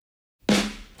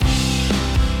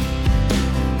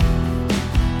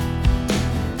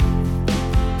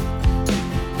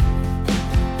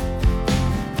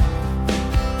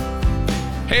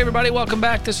everybody, welcome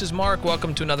back. This is Mark.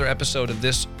 Welcome to another episode of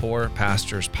This Poor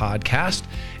Pastor's Podcast.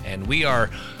 And we are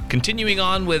continuing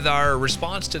on with our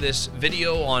response to this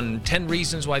video on 10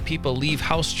 reasons why people leave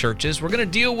house churches. We're going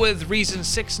to deal with reasons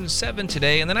 6 and 7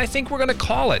 today, and then I think we're going to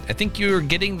call it. I think you're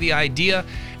getting the idea,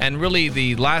 and really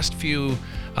the last few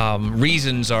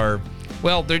reasons are,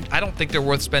 well, I don't think they're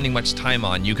worth spending much time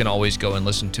on. You can always go and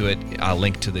listen to it. I'll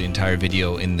link to the entire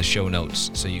video in the show notes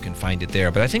so you can find it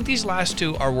there. But I think these last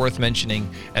two are worth mentioning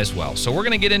as well. So we're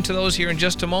going to get into those here in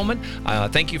just a moment.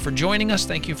 Thank you for joining us.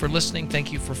 Thank you for listening.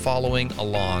 Thank you for following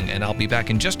along. And I'll be back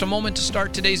in just a moment to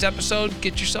start today's episode.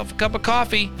 Get yourself a cup of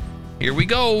coffee. Here we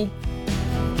go.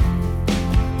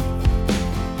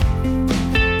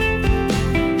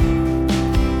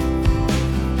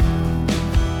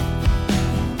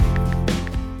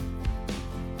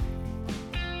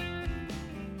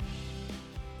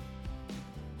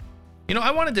 You know,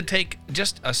 I wanted to take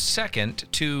just a second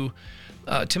to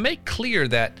make clear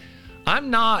that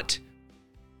I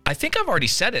think I've already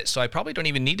said it, so I probably don't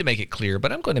even need to make it clear,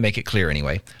 but I'm going to make it clear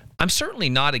anyway. I'm certainly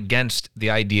not against the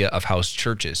idea of house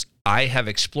churches. I have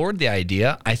explored the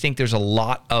idea. I think there's a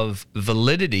lot of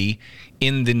validity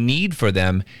in the need for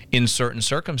them in certain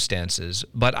circumstances,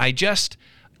 but I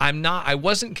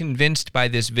wasn't convinced by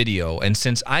this video, and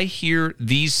since I hear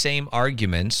these same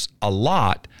arguments a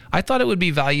lot, I thought it would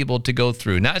be valuable to go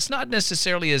through. Now, it's not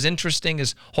necessarily as interesting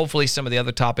as hopefully some of the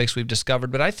other topics we've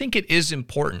discovered, but I think it is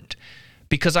important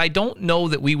because I don't know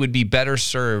that we would be better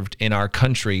served in our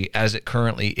country as it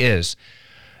currently is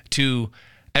to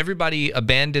everybody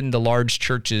abandon the large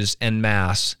churches en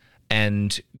masse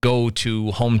and go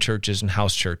to home churches and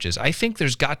house churches. I think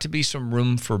there's got to be some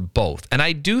room for both. And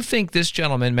I do think this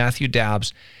gentleman, Matthew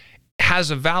Dabbs,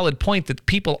 has a valid point that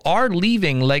people are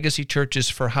leaving legacy churches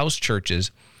for house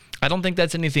churches. I don't think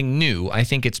that's anything new. I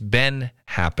think it's been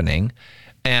happening,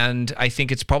 and I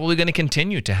think it's probably going to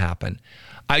continue to happen.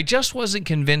 I just wasn't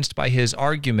convinced by his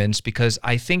arguments because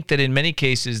I think that in many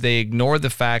cases they ignore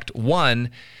the fact, one,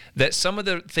 that some of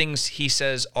the things he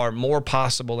says are more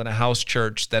possible in a house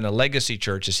church than a legacy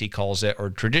church, as he calls it, or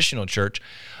traditional church.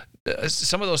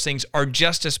 Some of those things are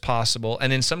just as possible,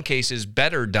 and in some cases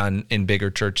better done in bigger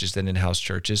churches than in house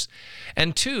churches.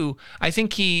 And two, I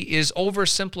think he is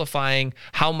oversimplifying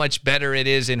how much better it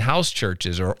is in house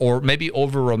churches, or maybe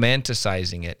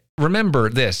over-romanticizing it. Remember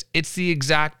this, it's the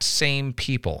exact same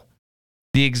people.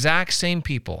 The exact same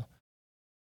people.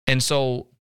 And so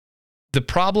the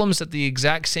problems that the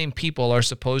exact same people are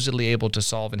supposedly able to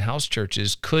solve in house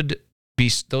churches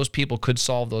those people could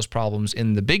solve those problems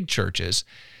in the big churches.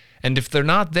 And if they're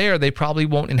not there, they probably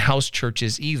won't in house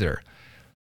churches either.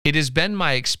 It has been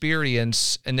my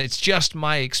experience, and it's just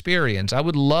my experience. I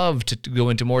would love to go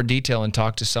into more detail and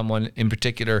talk to someone in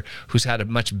particular who's had a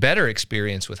much better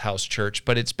experience with house church,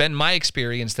 but it's been my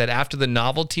experience that after the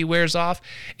novelty wears off,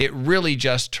 it really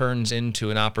just turns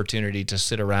into an opportunity to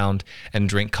sit around and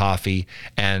drink coffee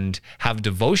and have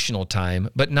devotional time,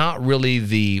 but not really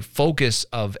the focus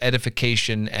of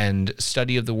edification and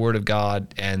study of the Word of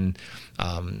God and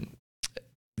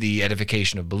the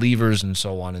edification of believers and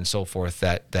so on and so forth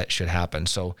that should happen.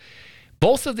 So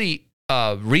both of the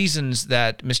reasons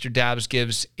that Mr. Dabbs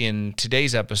gives in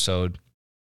today's episode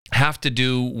have to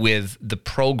do with the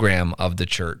program of the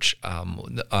church.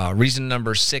 Reason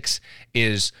number 6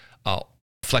 is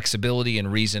flexibility,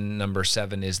 and reason number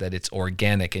 7 is that it's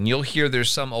organic. And you'll hear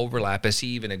there's some overlap, as he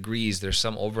even agrees there's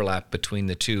some overlap between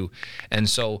the two. And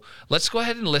so let's go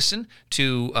ahead and listen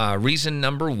to reason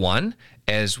number 1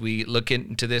 as we look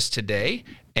into this today.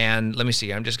 And let me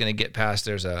see, I'm just going to get past,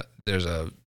 there's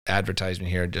a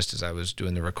advertisement here just as I was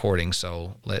doing the recording.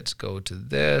 So let's go to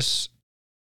this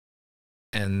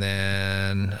and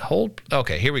then hold.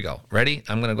 Okay, here we go. Ready?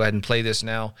 I'm going to go ahead and play this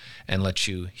now and let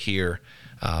you hear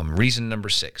reason number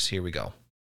 6. Here we go.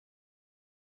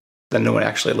 That no one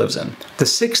actually lives in. The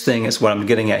 6th thing is what I'm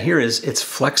getting at here is it's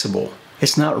flexible.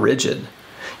 It's not rigid.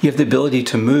 You have the ability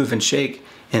to move and shake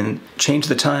and change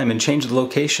the time and change the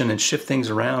location and shift things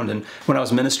around. And when I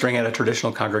was ministering at a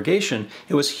traditional congregation,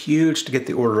 it was huge to get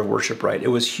the order of worship right. It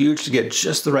was huge to get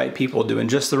just the right people doing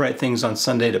just the right things on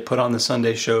Sunday to put on the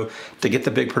Sunday show, to get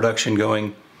the big production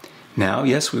going. Now,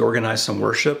 yes, we organize some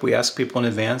worship. We ask people in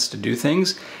advance to do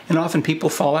things. And often people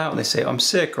fall out and they say, I'm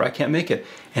sick or I can't make it.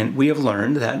 And we have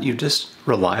learned that you just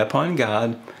rely upon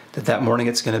God, that morning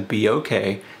it's going to be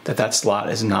okay, that slot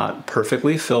is not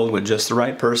perfectly filled with just the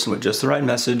right person, with just the right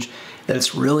message, that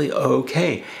it's really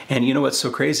okay. And you know what's so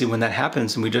crazy when that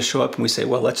happens and we just show up and we say,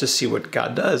 well, let's just see what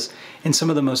God does. And some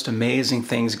of the most amazing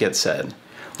things get said.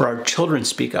 Or our children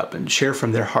speak up and share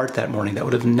from their heart that morning. That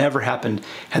would have never happened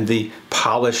had the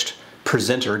polished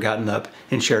presenter gotten up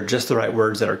and shared just the right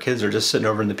words that our kids are just sitting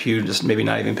over in the pew, just maybe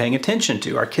not even paying attention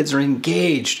to. Our kids are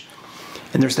engaged.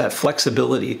 And there's that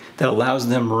flexibility that allows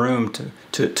them room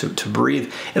to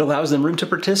breathe. It allows them room to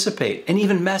participate and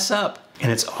even mess up.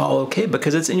 And it's all okay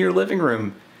because it's in your living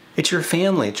room. It's your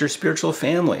family. It's your spiritual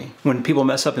family. When people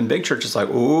mess up in big church, it's like,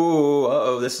 ooh,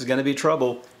 uh-oh, this is going to be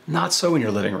trouble. Not so in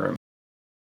your living room.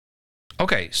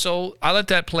 Okay, so I let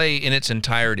that play in its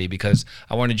entirety because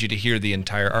I wanted you to hear the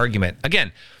entire argument.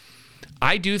 Again,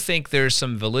 I do think there's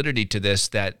some validity to this,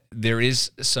 that there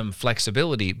is some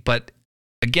flexibility, but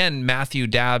again, Matthew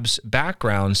Dabb's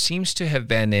background seems to have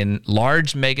been in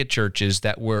large mega churches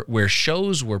that were where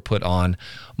shows were put on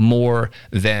more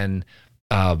than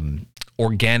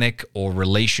organic or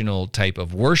relational type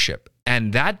of worship.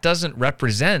 And that doesn't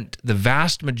represent the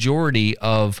vast majority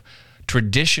of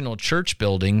traditional church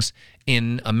buildings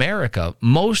in America.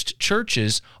 Most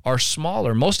churches are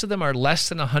smaller. Most of them are less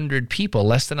than 100 people,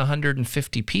 less than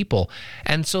 150 people.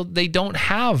 And so they don't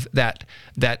have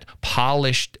that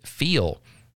polished feel.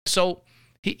 So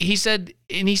he said,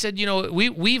 you know,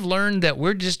 we've learned that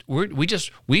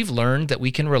we've learned that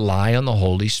we can rely on the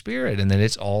Holy Spirit and that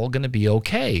it's all going to be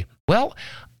okay. Well,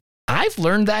 I've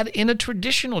learned that in a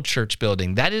traditional church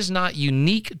building. That is not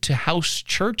unique to house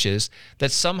churches,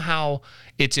 that somehow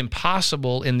it's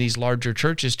impossible in these larger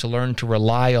churches to learn to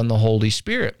rely on the Holy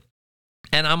Spirit.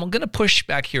 And I'm going to push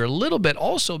back here a little bit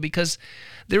also because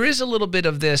there is a little bit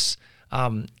of this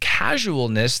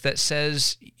casualness that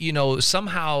says, you know,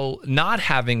 somehow not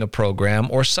having a program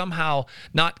or somehow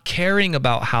not caring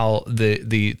about how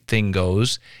the thing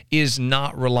goes is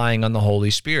not relying on the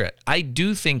Holy Spirit. I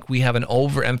do think we have an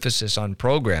overemphasis on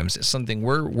programs. It's something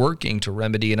we're working to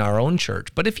remedy in our own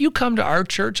church. But if you come to our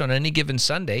church on any given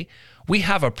Sunday, we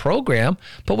have a program,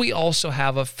 but we also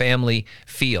have a family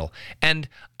feel. And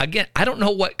again, I don't know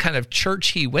what kind of church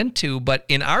he went to, but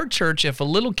in our church, if a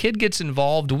little kid gets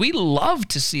involved, we love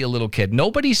to see a little kid.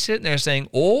 Nobody's sitting there saying,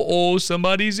 oh,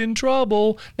 somebody's in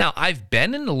trouble. Now, I've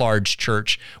been in a large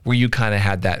church where you kind of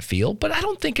had that feel, but I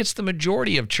don't think it's the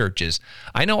majority of churches.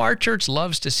 I know our church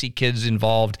loves to see kids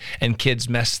involved and kids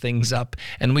mess things up,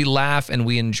 and we laugh and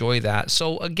we enjoy that.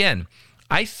 So again,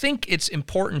 I think it's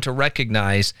important to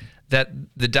recognize that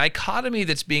the dichotomy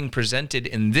that's being presented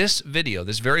in this video,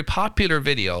 this very popular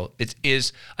video, it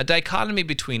is a dichotomy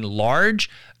between large,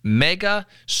 mega,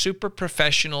 super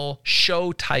professional,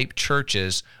 show-type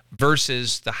churches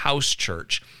versus the house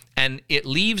church. And it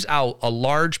leaves out a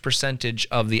large percentage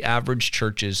of the average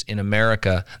churches in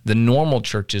America, the normal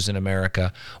churches in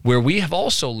America, where we have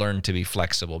also learned to be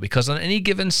flexible. Because on any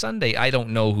given Sunday, I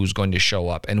don't know who's going to show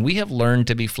up. And we have learned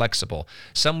to be flexible.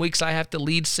 Some weeks I have to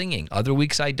lead singing. Other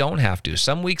weeks I don't have to.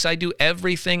 Some weeks I do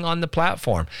everything on the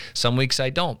platform. Some weeks I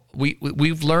don't. We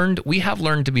have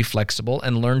learned to be flexible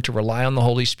and learned to rely on the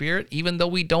Holy Spirit, even though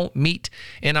we don't meet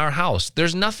in our house.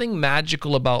 There's nothing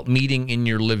magical about meeting in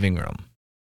your living room.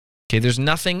 Okay, there's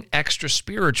nothing extra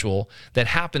spiritual that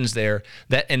happens there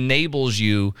that enables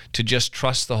you to just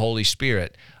trust the Holy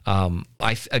Spirit.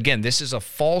 Again, this is a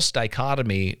false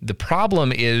dichotomy. The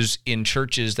problem is in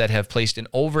churches that have placed an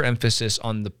overemphasis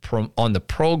on the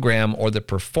program or the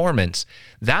performance.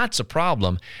 That's a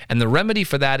problem. And the remedy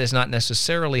for that is not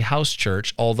necessarily house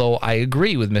church, although I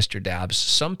agree with Mr. Dabbs.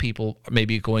 Some people may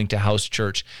be going to house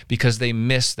church because they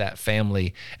miss that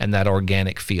family and that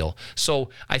organic feel. So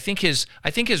I think his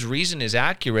reason is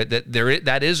accurate that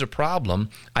that is a problem.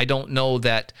 I don't know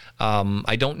that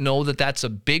that's a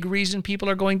big reason people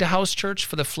are going to house church,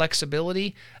 for the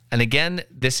flexibility. And again,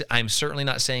 I'm certainly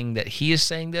not saying that he is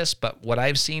saying this, but what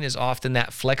I've seen is often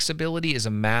that flexibility is a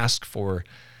mask for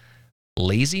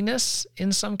laziness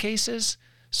in some cases.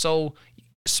 So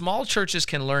small churches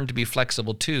can learn to be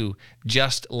flexible too,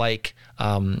 just like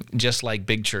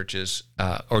big churches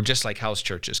or just like house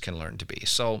churches can learn to be.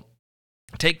 So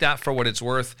take that for what it's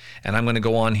worth, and I'm going to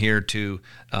go on here to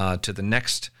the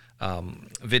next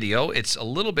video. It's a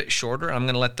little bit shorter. I'm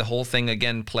going to let the whole thing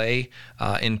again play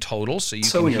in total so you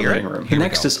can hear it. The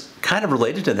next is kind of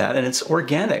related to that, and it's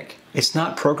organic. It's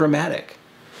not programmatic.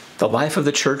 The life of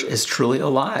the church is truly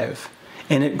alive,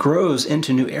 and it grows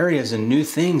into new areas and new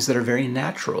things that are very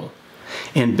natural.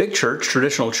 In big church,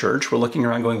 traditional church, we're looking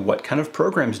around going, what kind of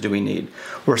programs do we need?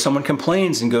 Where someone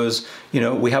complains and goes,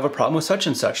 we have a problem with such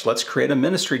and such. Let's create a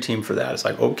ministry team for that. It's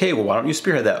like, okay, well, why don't you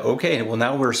spearhead that? Okay, well,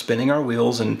 now we're spinning our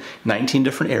wheels in 19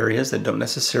 different areas that don't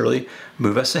necessarily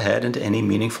move us ahead into any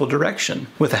meaningful direction.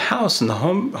 With a house and the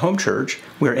home church,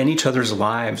 we're in each other's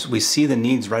lives. We see the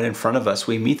needs right in front of us.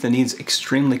 We meet the needs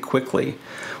extremely quickly.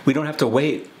 We don't have to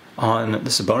wait on,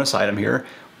 this is a bonus item here,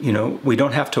 we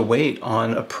don't have to wait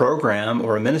on a program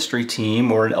or a ministry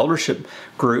team or an eldership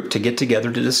group to get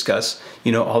together to discuss,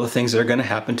 all the things that are going to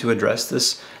happen to address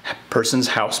this person's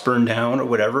house burned down or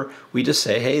whatever. We just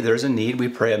say, hey, there's a need. We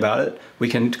pray about it. We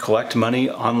can collect money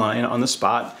online on the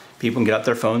spot. People can get out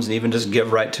their phones and even just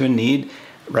give right to a need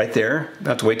right there. We don't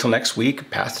have to wait till next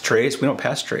week. Pass the trays. We don't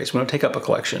pass trays. We don't take up a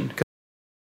collection.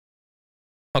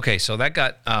 Okay, so that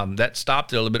got that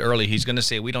stopped it a little bit early. He's going to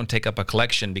say we don't take up a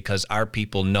collection because our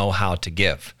people know how to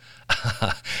give.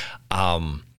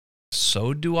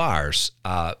 So do ours.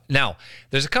 Now,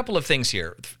 there's a couple of things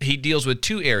here. He deals with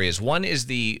two areas. One is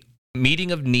the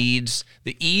meeting of needs,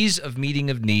 the ease of meeting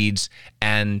of needs,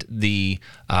 and the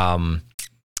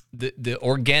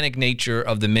organic nature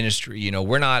of the ministry.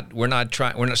 We're not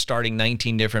starting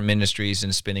 19 different ministries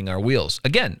and spinning our wheels.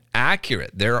 Again,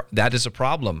 accurate. That is a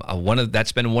problem.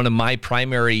 That's been one of my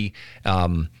primary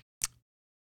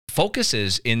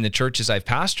focuses in the churches I've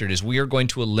pastored is we are going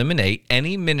to eliminate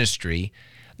any ministry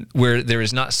where there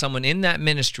is not someone in that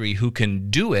ministry who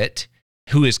can do it,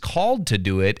 who is called to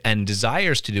do it and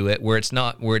desires to do it, where it's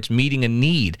meeting a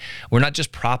need. We're not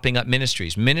just propping up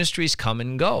ministries. Ministries come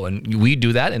and go, and we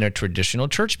do that in a traditional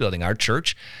church building. Our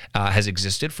church has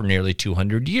existed for nearly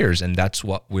 200 years, and that's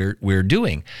what we're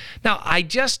doing. Now, I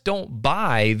just don't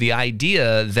buy the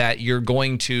idea that you're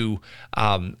going to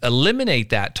eliminate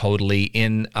that totally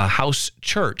in a house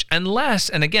church, unless,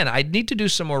 and again, I'd need to do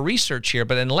some more research here,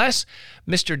 but unless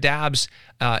Mr. Dabbs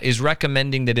is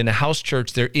recommending that in a house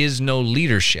church there is no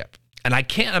leadership. And I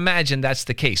can't imagine that's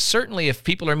the case. Certainly, if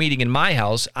people are meeting in my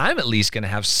house, I'm at least going to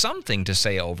have something to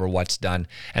say over what's done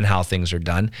and how things are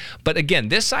done. But again,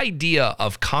 this idea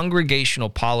of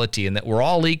congregational polity and that we're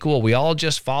all equal, we all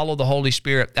just follow the Holy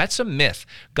Spirit, that's a myth.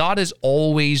 God has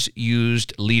always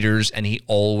used leaders, and he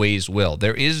always will.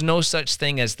 There is no such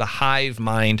thing as the hive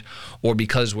mind, or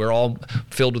because we're all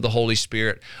filled with the Holy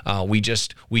Spirit, we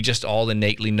just all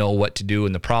innately know what to do.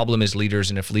 And the problem is leaders,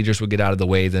 and if leaders would get out of the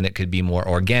way, then it could be more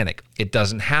organic. It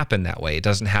doesn't happen that way. It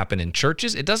doesn't happen in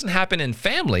churches. It doesn't happen in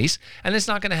families, and it's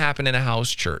not going to happen in a house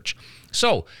church.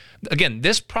 So, again,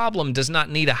 this problem does not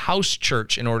need a house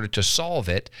church in order to solve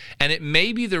it, and it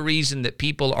may be the reason that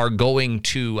people are going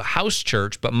to house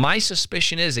church, but my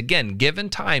suspicion is, again, given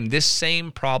time, this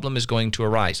same problem is going to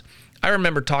arise. I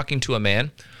remember talking to a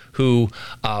man who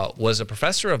was a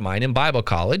professor of mine in Bible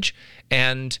college,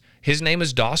 and his name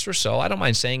is Doss Rousseau. I don't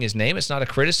mind saying his name. It's not a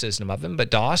criticism of him,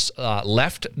 but Doss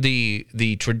left the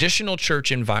traditional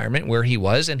church environment where he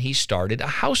was, and he started a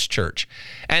house church.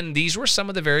 And these were some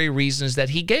of the very reasons that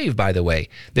he gave, by the way.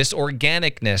 This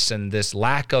organicness and this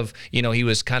lack of, he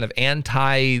was kind of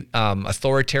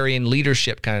anti-authoritarian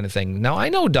leadership kind of thing. Now, I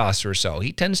know Doss Rousseau.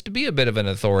 He tends to be a bit of an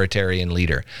authoritarian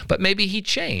leader, but maybe he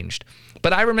changed.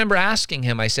 But I remember asking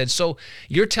him, I said, so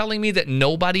you're telling me that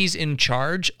nobody's in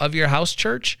charge of your house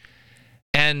church?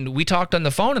 And we talked on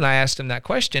the phone, and I asked him that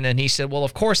question, and he said, well,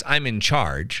 of course I'm in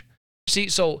charge. See,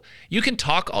 so you can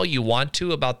talk all you want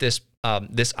to about this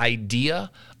this idea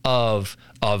of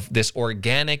this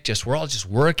organic, we're all just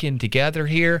working together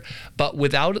here, but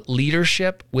without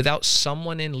leadership, without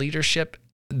someone in leadership,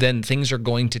 then things are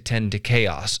going to tend to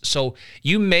chaos. So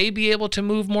you may be able to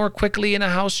move more quickly in a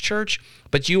house church,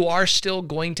 but you are still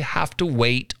going to have to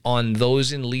wait on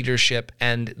those in leadership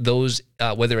and those,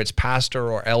 whether it's pastor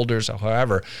or elders or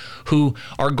whoever, who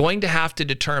are going to have to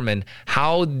determine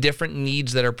how different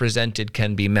needs that are presented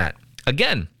can be met.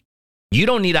 Again, you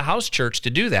don't need a house church to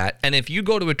do that. And if you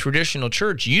go to a traditional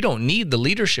church, you don't need the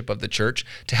leadership of the church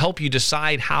to help you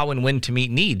decide how and when to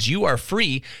meet needs. You are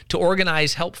free to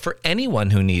organize help for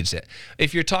anyone who needs it.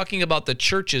 If you're talking about the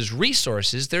church's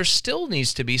resources, there still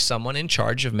needs to be someone in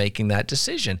charge of making that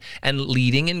decision and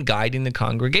leading and guiding the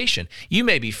congregation. You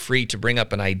may be free to bring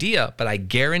up an idea, but I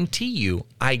guarantee you,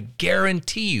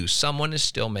 someone is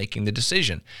still making the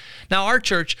decision. Now, our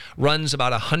church runs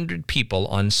about 100 people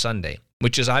on Sunday,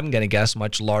 which is, I'm going to guess,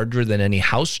 much larger than any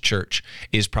house church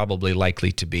is probably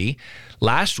likely to be.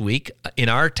 Last week in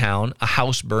our town, a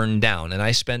house burned down, and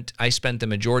I spent the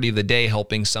majority of the day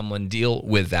helping someone deal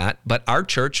with that. But our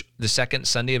church, the second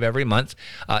Sunday of every month,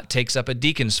 takes up a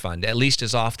deacon's fund. At least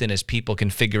as often as people can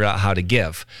figure out how to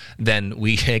give, then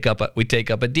we take up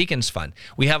a deacon's fund.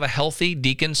 We have a healthy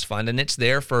deacon's fund, and it's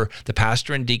there for the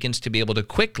pastor and deacons to be able to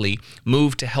quickly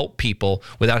move to help people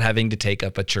without having to take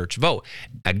up a church vote.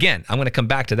 Again, I'm going to come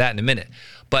back to that in a minute.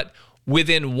 But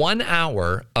Within 1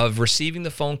 hour of receiving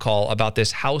the phone call about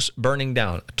this house burning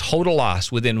down, total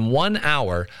loss, within 1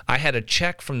 hour, I had a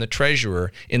check from the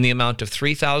treasurer in the amount of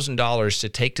 $3,000 to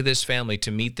take to this family to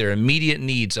meet their immediate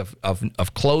needs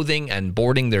of clothing and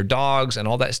boarding their dogs and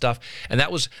all that stuff. And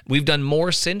we've done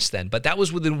more since then, but that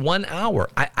was within 1 hour.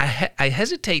 I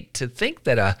hesitate to think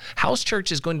that a house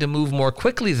church is going to move more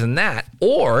quickly than that,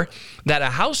 or that a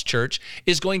house church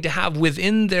is going to have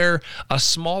within their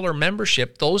smaller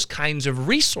membership those kinds of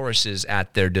resources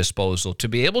at their disposal to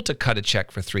be able to cut a check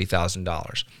for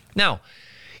 $3,000. Now,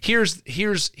 here's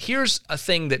a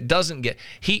thing that doesn't get,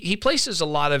 he places a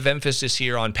lot of emphasis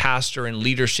here on pastor and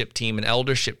leadership team and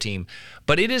eldership team,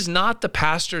 but it is not the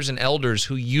pastors and elders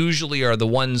who usually are the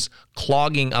ones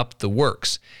clogging up the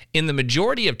works. In the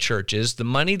majority of churches, the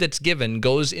money that's given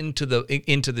goes into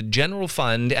the general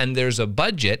fund, and there's a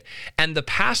budget, and the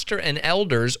pastor and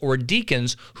elders or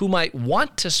deacons who might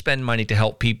want to spend money to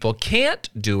help people can't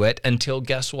do it until,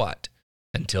 guess what?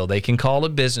 Until they can call a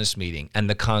business meeting and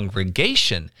the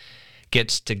congregation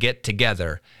gets to get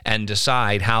together and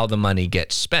decide how the money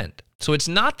gets spent. So it's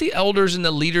not the elders and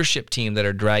the leadership team that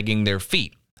are dragging their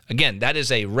feet. Again, that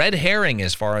is a red herring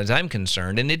as far as I'm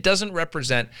concerned, and it doesn't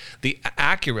represent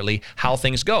accurately how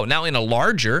things go. Now, in a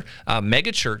larger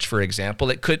mega church, for example,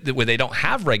 where they don't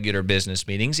have regular business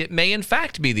meetings, it may in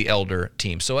fact be the elder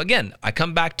team. So again, I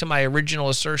come back to my original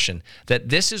assertion that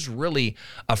this is really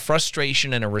a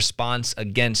frustration and a response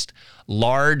against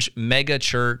large mega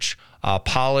church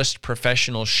polished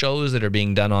professional shows that are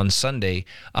being done on Sunday,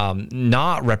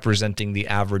 not representing the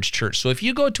average church. So if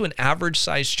you go to an average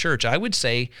sized church, I would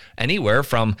say anywhere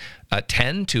from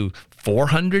 10 to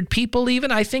 400 people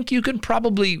even, I think you can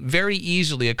probably very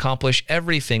easily accomplish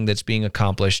everything that's being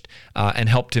accomplished and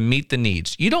help to meet the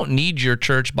needs. You don't need your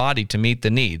church body to meet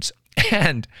the needs.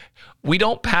 And we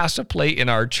don't pass a plate in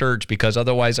our church because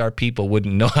otherwise our people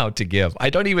wouldn't know how to give. I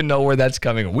don't even know where that's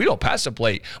coming from. We don't pass a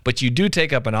plate, but you do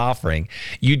take up an offering.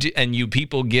 You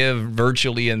people give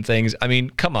virtually and things. I mean,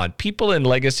 come on. People in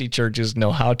legacy churches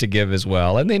know how to give as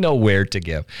well, and they know where to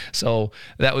give. So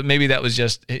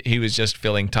he was just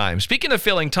filling time. Speaking of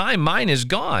filling time, mine is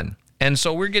gone. And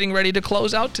so we're getting ready to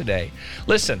close out today.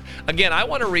 Listen, again, I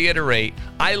want to reiterate,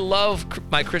 I love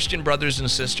my Christian brothers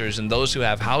and sisters and those who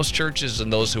have house churches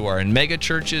and those who are in mega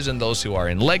churches and those who are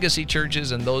in legacy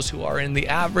churches and those who are in the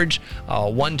average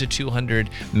 1 to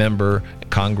 200 member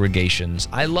congregations.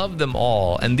 I love them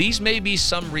all. And these may be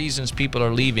some reasons people are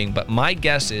leaving, but my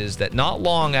guess is that not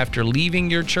long after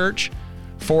leaving your church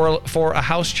for a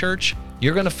house church,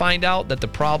 you're going to find out that the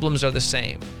problems are the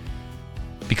same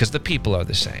because the people are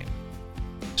the same.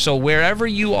 So wherever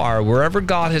you are, wherever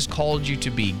God has called you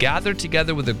to be, gather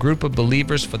together with a group of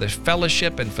believers for the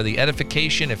fellowship and for the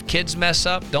edification. If kids mess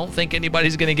up, don't think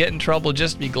anybody's going to get in trouble.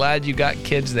 Just be glad you got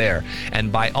kids there.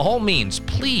 And by all means,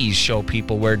 please show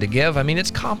people where to give. I mean,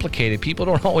 it's complicated. People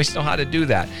don't always know how to do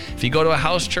that. If you go to a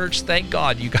house church, thank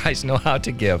God you guys know how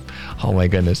to give. Oh my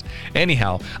goodness.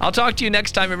 Anyhow, I'll talk to you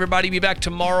next time, everybody. Be back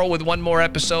tomorrow with one more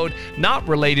episode, not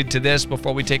related to this,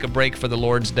 before we take a break for the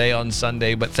Lord's Day on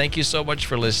Sunday. But thank you so much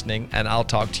for listening, and I'll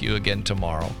talk to you again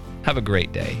tomorrow. Have a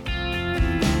great day.